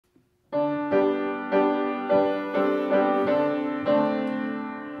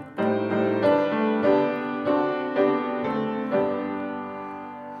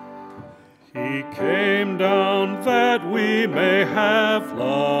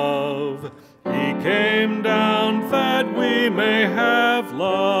we may have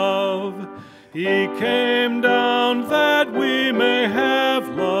love. He came down that we may have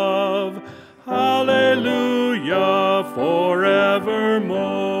love. Hallelujah,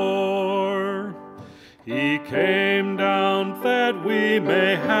 forevermore. He came down that we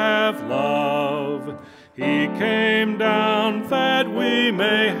may have love. He came down that we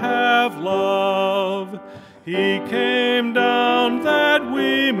may have love. He came down that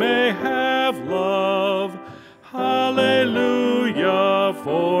we may have love. Hallelujah,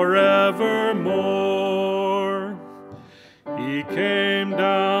 forevermore. He came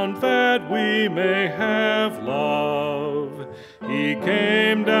down that we may have love. He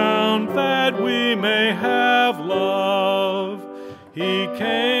came down that we may have love. He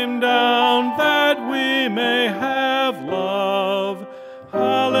came down that we may have love.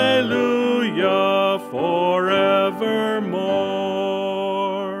 Hallelujah, forevermore.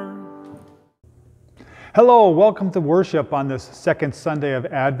 Hello, welcome to worship on this second Sunday of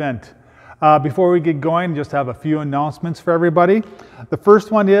Advent. Before we get going, just have a few announcements for everybody. The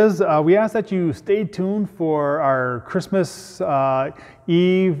first one is we ask that you stay tuned for our Christmas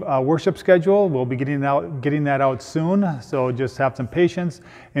Eve worship schedule. We'll be getting that out soon, so just have some patience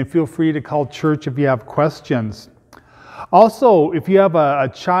and feel free to call church if you have questions. Also, if you have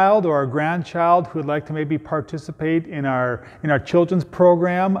a child or a grandchild who would like to maybe participate in our children's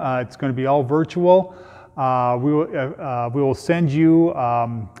program, it's going to be all virtual. We will send you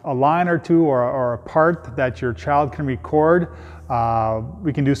a line or two or a part that your child can record.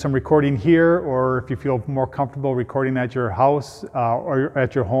 We can do some recording here, or if you feel more comfortable recording at your house or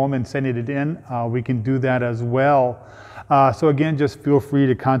at your home and sending it in, we can do that as well. So again, just feel free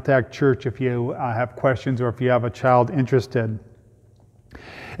to contact church if you have questions or if you have a child interested.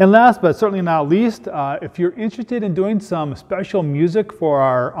 And last but certainly not least, if you're interested in doing some special music for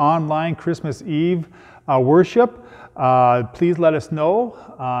our online Christmas Eve worship, please let us know.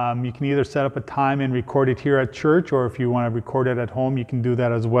 You can either set up a time and record it here at church, or if you want to record it at home, you can do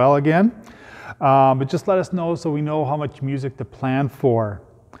that as well again. But just let us know so we know how much music to plan for.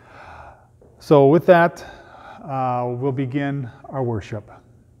 So with that, we'll begin our worship.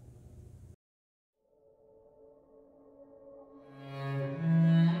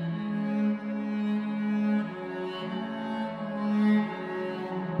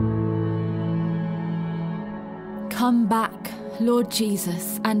 Come back, Lord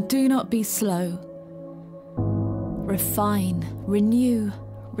Jesus, and do not be slow. Refine, renew,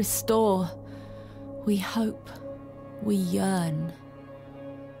 restore. We hope, we yearn.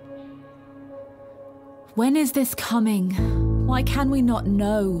 When is this coming? Why can we not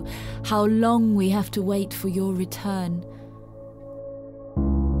know how long we have to wait for your return?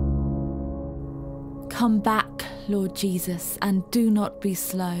 Come back, Lord Jesus, and do not be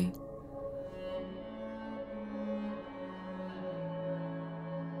slow.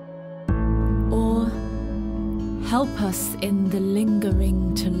 Help us in the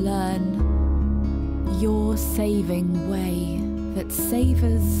lingering to learn your saving way that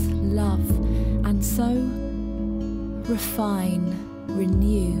savours love, and so refine,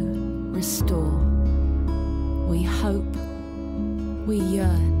 renew, restore. We hope, we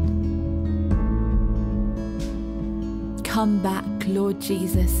yearn. Come back, Lord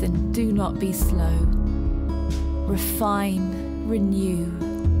Jesus, and do not be slow. Refine, renew,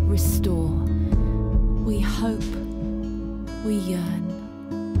 restore. We hope, we yearn.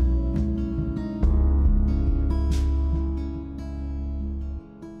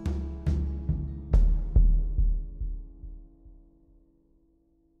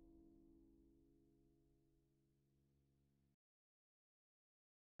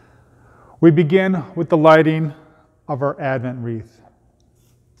 We begin with the lighting of our Advent wreath.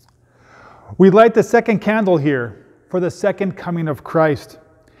 We light the second candle here for the second coming of Christ.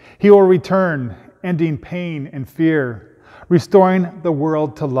 He will return, ending pain and fear, restoring the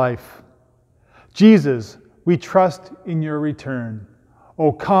world to life. Jesus, we trust in your return.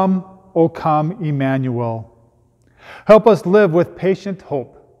 O come, Emmanuel. Help us live with patient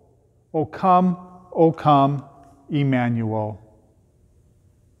hope. O come, Emmanuel.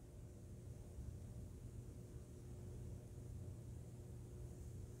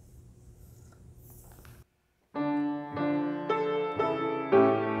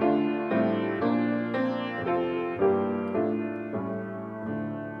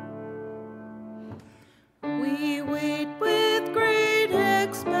 We wait with great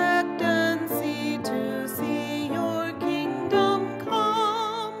expectancy to see your kingdom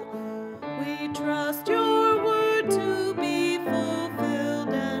come. We trust your word to be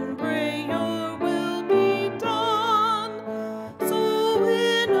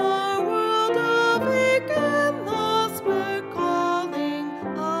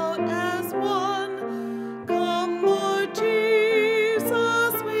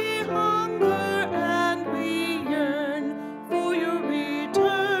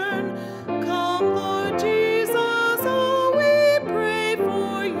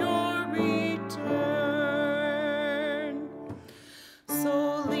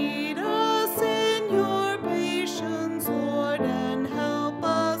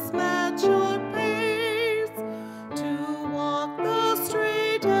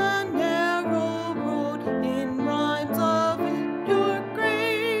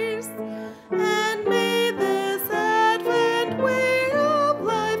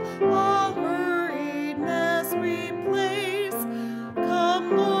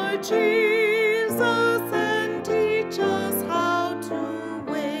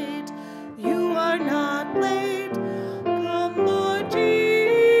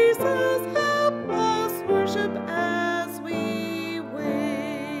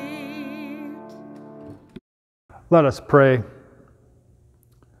Let us pray.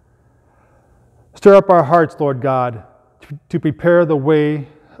 Stir up our hearts, Lord God, to prepare the way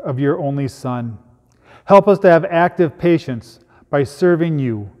of your only Son. Help us to have active patience by serving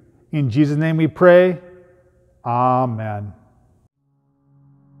you. In Jesus' name we pray. Amen.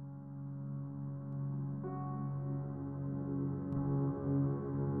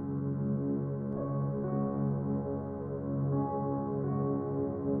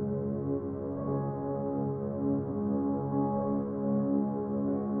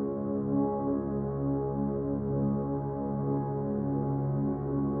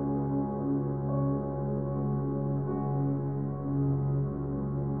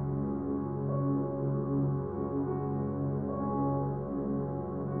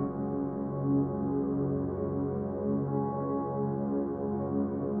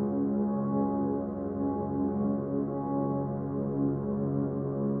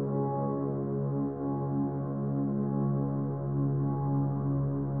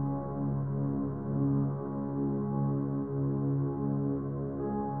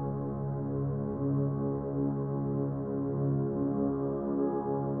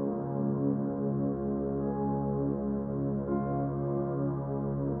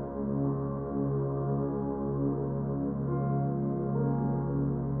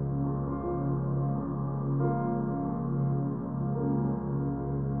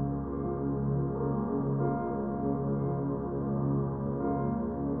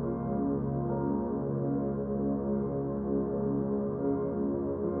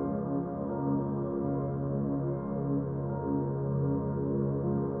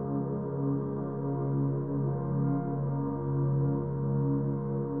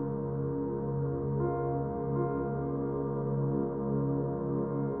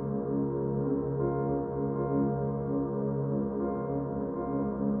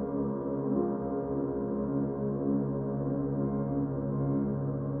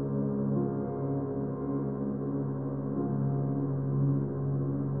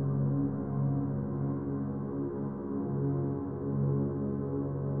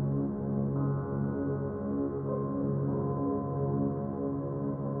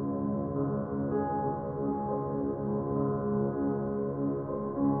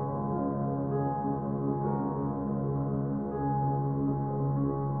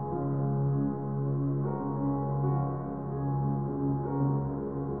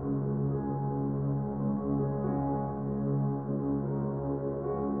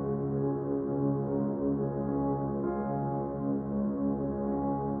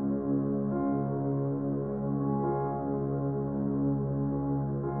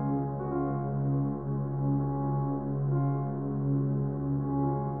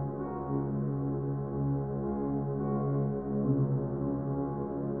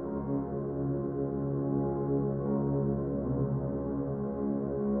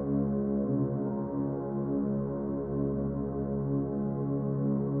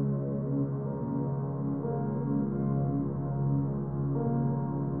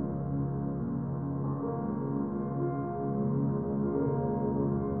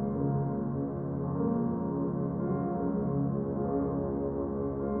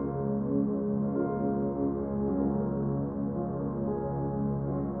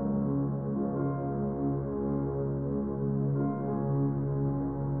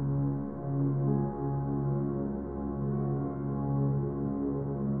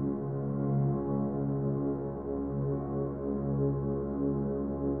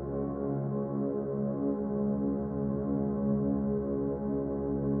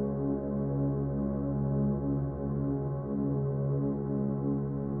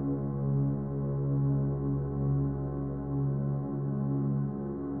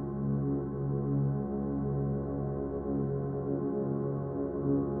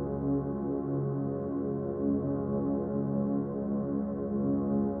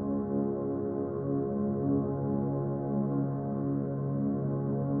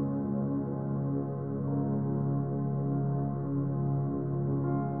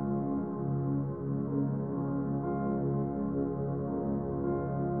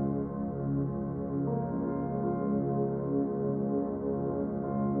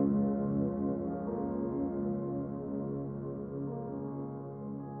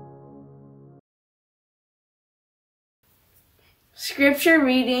 Scripture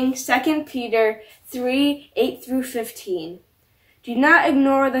reading, 2 Peter 3, 8 through 15. Do not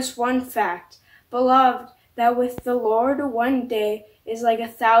ignore this one fact, beloved, that with the Lord 1 day is like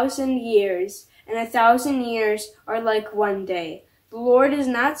 1,000 years, and 1,000 years are like 1 day. The Lord is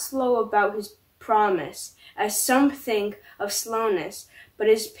not slow about his promise, as some think of slowness, but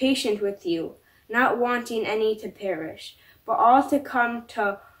is patient with you, not wanting any to perish, but all to come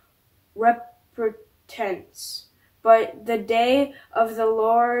to repentance. But the day of the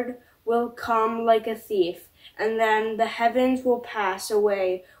Lord will come like a thief, and then the heavens will pass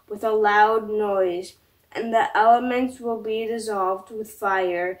away with a loud noise, and the elements will be dissolved with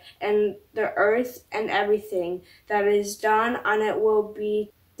fire, and the earth and everything that is done on it will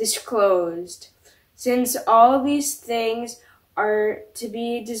be disclosed. Since all these things are to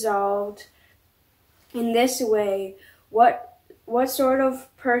be dissolved in this way, what sort of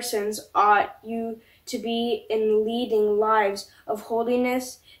persons ought you to be in leading lives of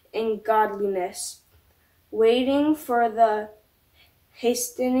holiness and godliness, waiting for the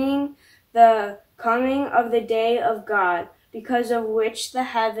hastening the coming of the day of God, because of which the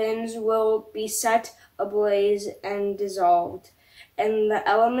heavens will be set ablaze and dissolved, and the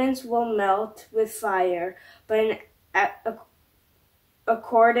elements will melt with fire. But in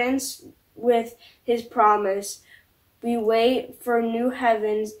accordance with his promise, we wait for new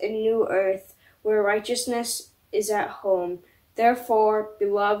heavens and new earth, where righteousness is at home. Therefore,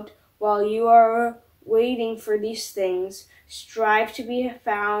 beloved, while you are waiting for these things, strive to be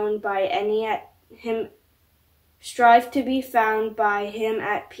found by him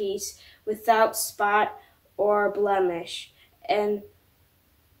at peace, without spot or blemish, and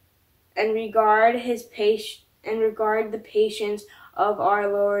regard the patience of our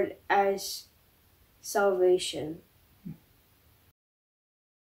Lord as salvation.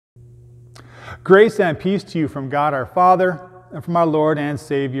 Grace and peace to you from God our Father and from our Lord and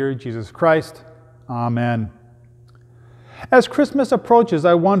Savior Jesus Christ. Amen. As Christmas approaches,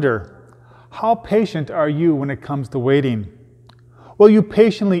 I wonder, how patient are you when it comes to waiting? Will you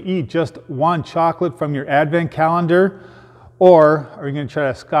patiently eat just one chocolate from your Advent calendar, or are you going to try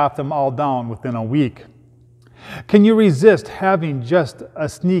to scoff them all down within a week? Can you resist having just a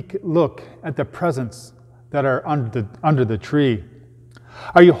sneak look at the presents that are under the tree?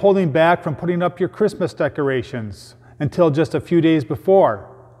 Are you holding back from putting up your Christmas decorations until just a few days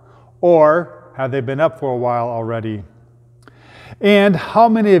before? Or have they been up for a while already? And how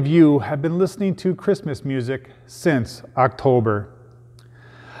many of you have been listening to Christmas music since October?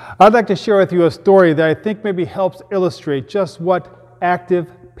 I'd like to share with you a story that I think maybe helps illustrate just what active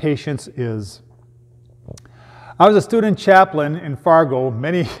patience is. I was a student chaplain in Fargo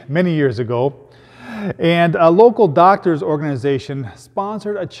many years ago, and a local doctors organization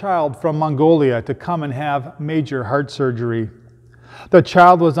sponsored a child from Mongolia to come and have major heart surgery. The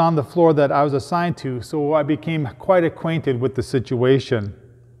child was on the floor that I was assigned to, so I became quite acquainted with the situation.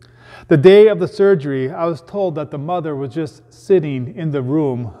 The day of the surgery, I was told that the mother was just sitting in the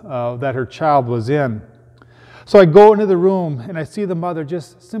room that her child was in. So I go into the room and I see the mother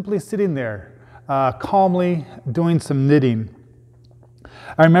just simply sitting there, calmly doing some knitting.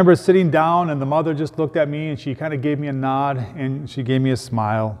 I remember sitting down and the mother just looked at me and she kind of gave me a nod and she gave me a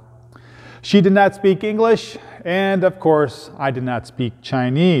smile. She did not speak English, and of course, I did not speak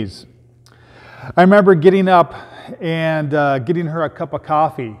Chinese. I remember getting up and getting her a cup of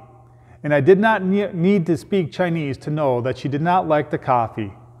coffee, and I did not need to speak Chinese to know that she did not like the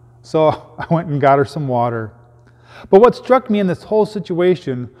coffee. So I went and got her some water. But what struck me in this whole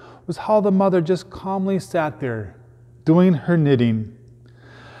situation was how the mother just calmly sat there, doing her knitting.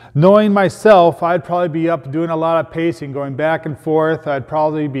 Knowing myself, I'd probably be up doing a lot of pacing, going back and forth. I'd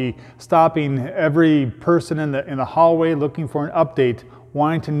probably be stopping every person in the hallway looking for an update,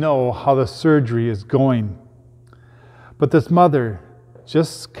 wanting to know how the surgery is going. But this mother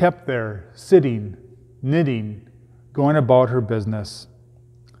just kept there, sitting, knitting, going about her business.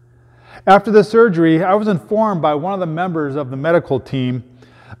 After the surgery, I was informed by one of the members of the medical team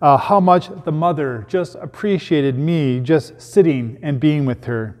how much the mother just appreciated me just sitting and being with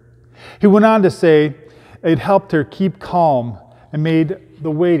her. He went on to say it helped her keep calm and made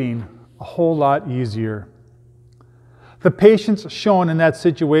the waiting a whole lot easier. The patience shown in that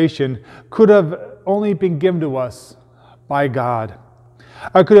situation could have only been given to us by God.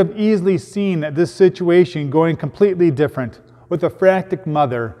 I could have easily seen this situation going completely different, with a frantic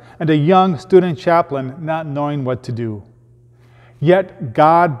mother and a young student chaplain not knowing what to do. Yet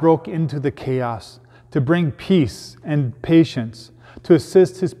God broke into the chaos to bring peace and patience to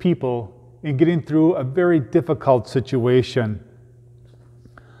assist his people in getting through a very difficult situation.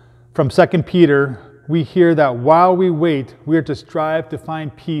 From 2 Peter, we hear that while we wait, we are to strive to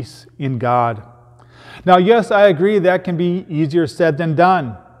find peace in God. Now, yes, I agree that can be easier said than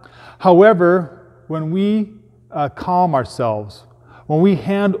done. However, when we calm ourselves, when we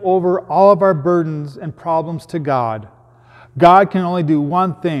hand over all of our burdens and problems to God, God can only do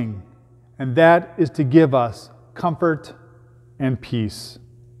one thing, and that is to give us comfort and peace.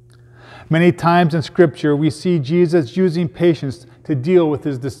 Many times in Scripture, we see Jesus using patience to deal with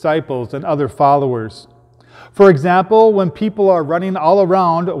his disciples and other followers. For example, when people are running all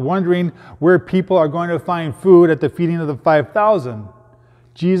around wondering where people are going to find food at the feeding of the 5,000,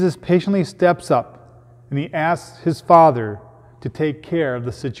 Jesus patiently steps up and he asks his Father to take care of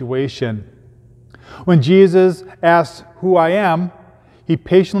the situation. When Jesus asks who I am, he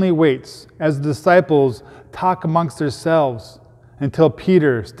patiently waits as the disciples talk amongst themselves until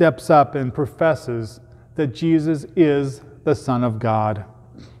Peter steps up and professes that Jesus is the Son of God.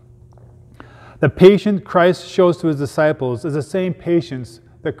 The patience Christ shows to his disciples is the same patience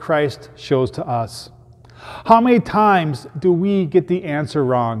that Christ shows to us. How many times do we get the answer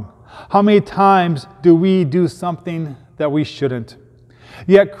wrong? How many times do we do something that we shouldn't?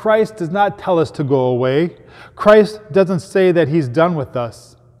 Yet Christ does not tell us to go away. Christ doesn't say that he's done with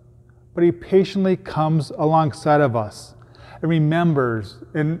us, but he patiently comes alongside of us and remembers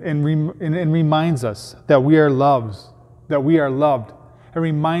and reminds us that we are loved, and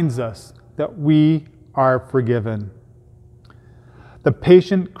reminds us that we are forgiven. The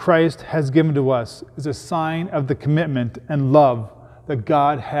patience Christ has given to us is a sign of the commitment and love that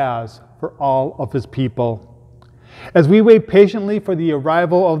God has for all of his people. As we wait patiently for the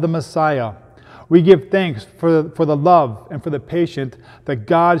arrival of the Messiah, we give thanks for the love and for the patience that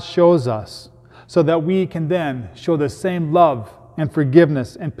God shows us, so that we can then show the same love and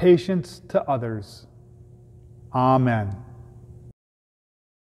forgiveness and patience to others. Amen.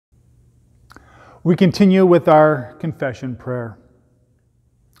 We continue with our confession prayer.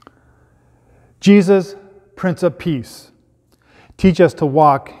 Jesus, Prince of Peace, teach us to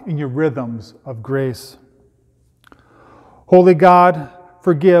walk in your rhythms of grace. Holy God,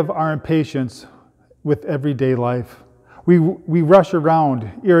 forgive our impatience with everyday life. We rush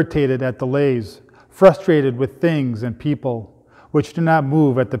around, irritated at delays, frustrated with things and people which do not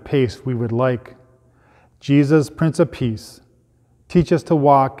move at the pace we would like. Jesus, Prince of Peace, teach us to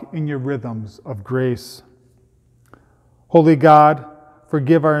walk in your rhythms of grace. Holy God,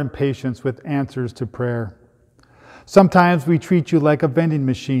 forgive our impatience with answers to prayer. Sometimes we treat you like a vending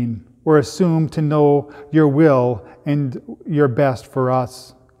machine or assume to know your will and your best for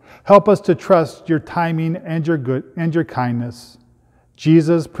us. Help us to trust your timing and your kindness.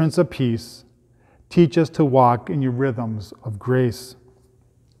 Jesus, Prince of Peace, teach us to walk in your rhythms of grace.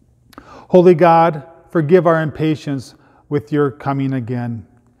 Holy God, forgive our impatience with your coming again.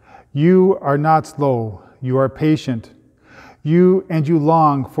 You are not slow, you are patient. You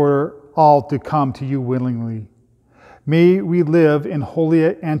long for all to come to you willingly. May we live in holy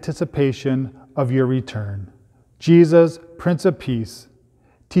anticipation of your return. Jesus, Prince of Peace,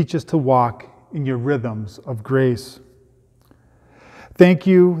 teach us to walk in your rhythms of grace. Thank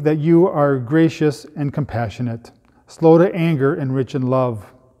you that you are gracious and compassionate, slow to anger and rich in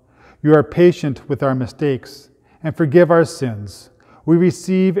love. You are patient with our mistakes and forgive our sins. We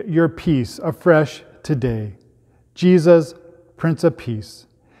receive your peace afresh today. Jesus, Prince of Peace,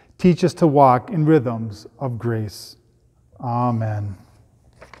 teach us to walk in rhythms of grace. Amen.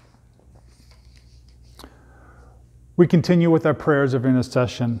 We continue with our prayers of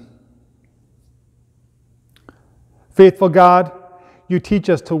intercession. Faithful God, you teach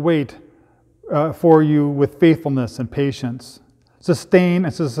us to wait for you with faithfulness and patience. Sustain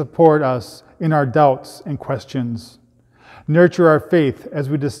and to support us in our doubts and questions. Nurture our faith as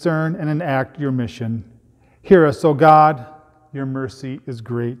we discern and enact your mission. Hear us, O God, your mercy is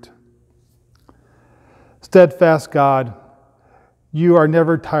great. Steadfast God, you are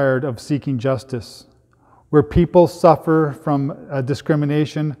never tired of seeking justice. Where people suffer from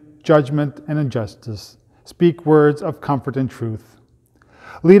discrimination, judgment, and injustice, speak words of comfort and truth.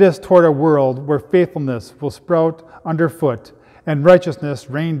 Lead us toward a world where faithfulness will sprout underfoot and righteousness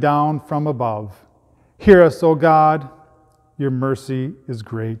rain down from above. Hear us, O God, your mercy is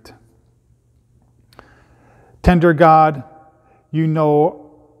great. Tender God, you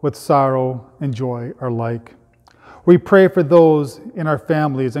know what sorrow and joy are like. We pray for those in our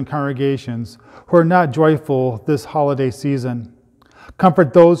families and congregations who are not joyful this holiday season.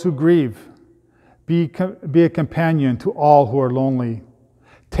 Comfort those who grieve. Be a companion to all who are lonely.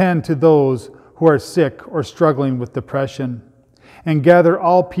 Tend to those who are sick or struggling with depression. And gather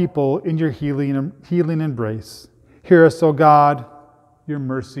all people in your healing embrace. Hear us, O God, your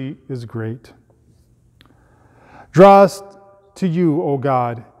mercy is great. Draw us to you, O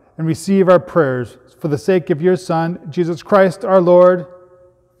God, and receive our prayers for the sake of your Son, Jesus Christ our Lord.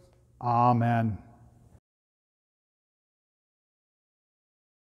 Amen.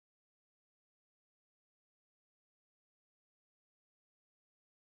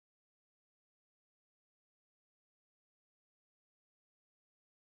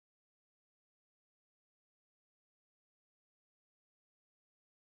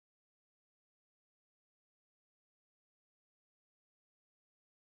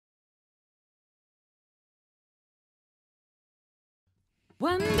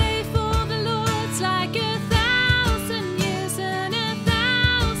 One day for the Lord's like 1,000 years, and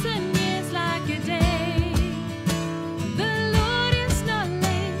 1,000 years like a day. The Lord is not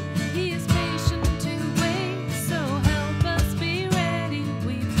late, He is patient to wait, so help us be ready,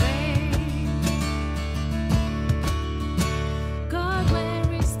 we pray. God,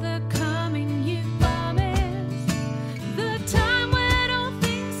 where is the coming you promised? The time when all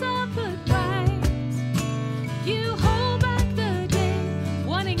things are put right. You hold back the day,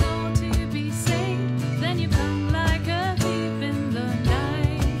 wanting all to be saved. Then you come like a thief in the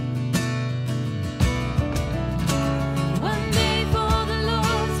night. One day for the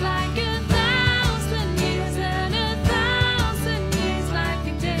Lord's like 1,000 years, and 1,000 years like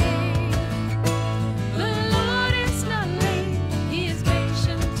a day. The Lord is not late, He is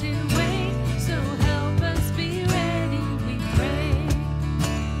patient to wait, so help us be ready, we pray.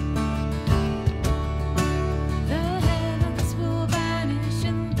 The heavens will vanish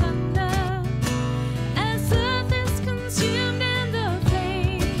in thunder as earth is consumed in the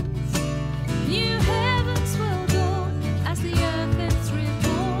flames. New heavens will dawn as the earth is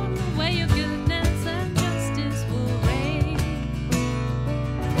reborn, where your goodness and justice will reign.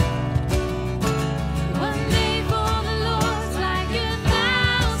 One day for the Lord's like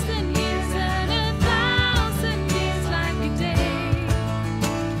 1,000 years, and 1,000 years like a day.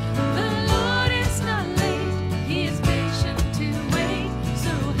 The Lord is not late, He is patient to wait,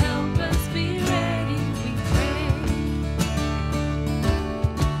 so help us be ready, we pray.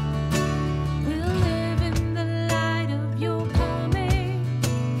 We'll live in the light of your coming,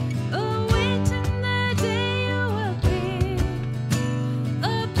 awaiting the day you appear. A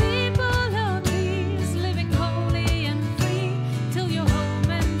people of peace, living holy and free, till your home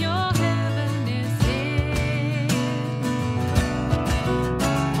and your heaven is here.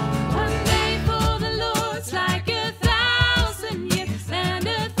 One day for the Lord's like 1,000 years, and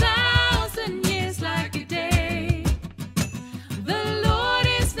 1,000 years like a day. The Lord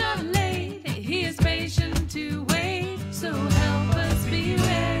is not late, He is patient to wait, so help us be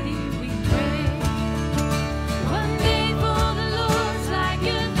ready, we pray. One day for the Lord's like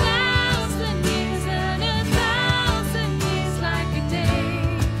 1,000 years, and 1,000 years like a day.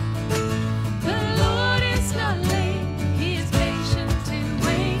 The Lord is not late, He is patient to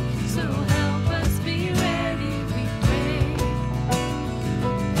wait, so help us be ready, we pray.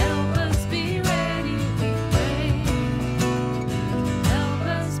 Help us be ready, we pray. Help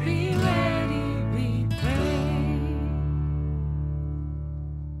us be ready, we pray.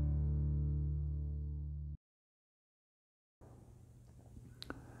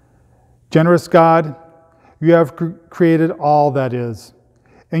 Generous God, you have created all that is,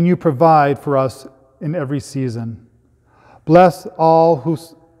 and you provide for us in every season. Bless all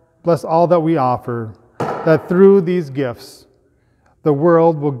that we offer, that through these gifts the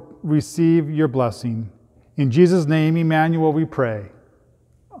world will receive your blessing. In Jesus' name, Emmanuel, we pray.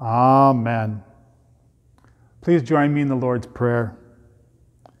 Amen. Please join me in the Lord's Prayer.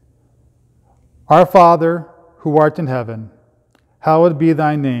 Our Father, who art in heaven, hallowed be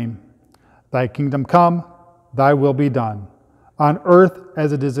thy name. Thy kingdom come, thy will be done, on earth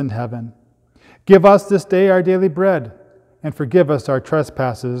as it is in heaven. Give us this day our daily bread, and forgive us our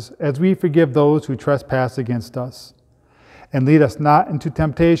trespasses, as we forgive those who trespass against us. And lead us not into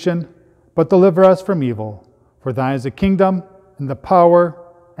temptation, but deliver us from evil. For thine is the kingdom, and the power,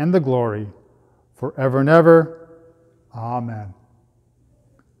 and the glory, forever and ever. Amen.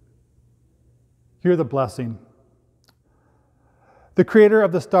 Hear the blessing. The Creator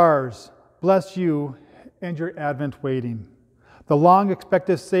of the stars bless you and your Advent waiting. The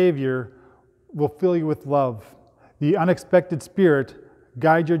long-expected Savior will fill you with love. The unexpected Spirit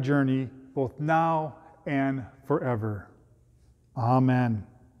guide your journey both now and forever. Amen.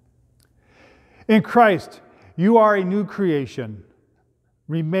 In Christ, you are a new creation,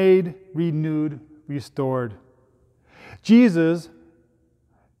 remade, renewed, restored. Jesus,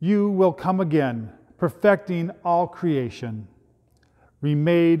 you will come again, perfecting all creation,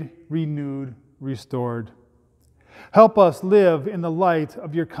 remade, renewed, restored. Help us live in the light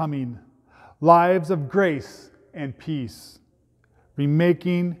of your coming, lives of grace and peace,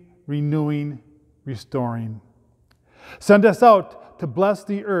 remaking, renewing, restoring. Send us out to bless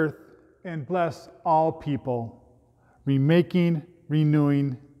the earth and bless all people, remaking,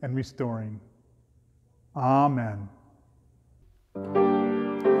 renewing, and restoring. Amen.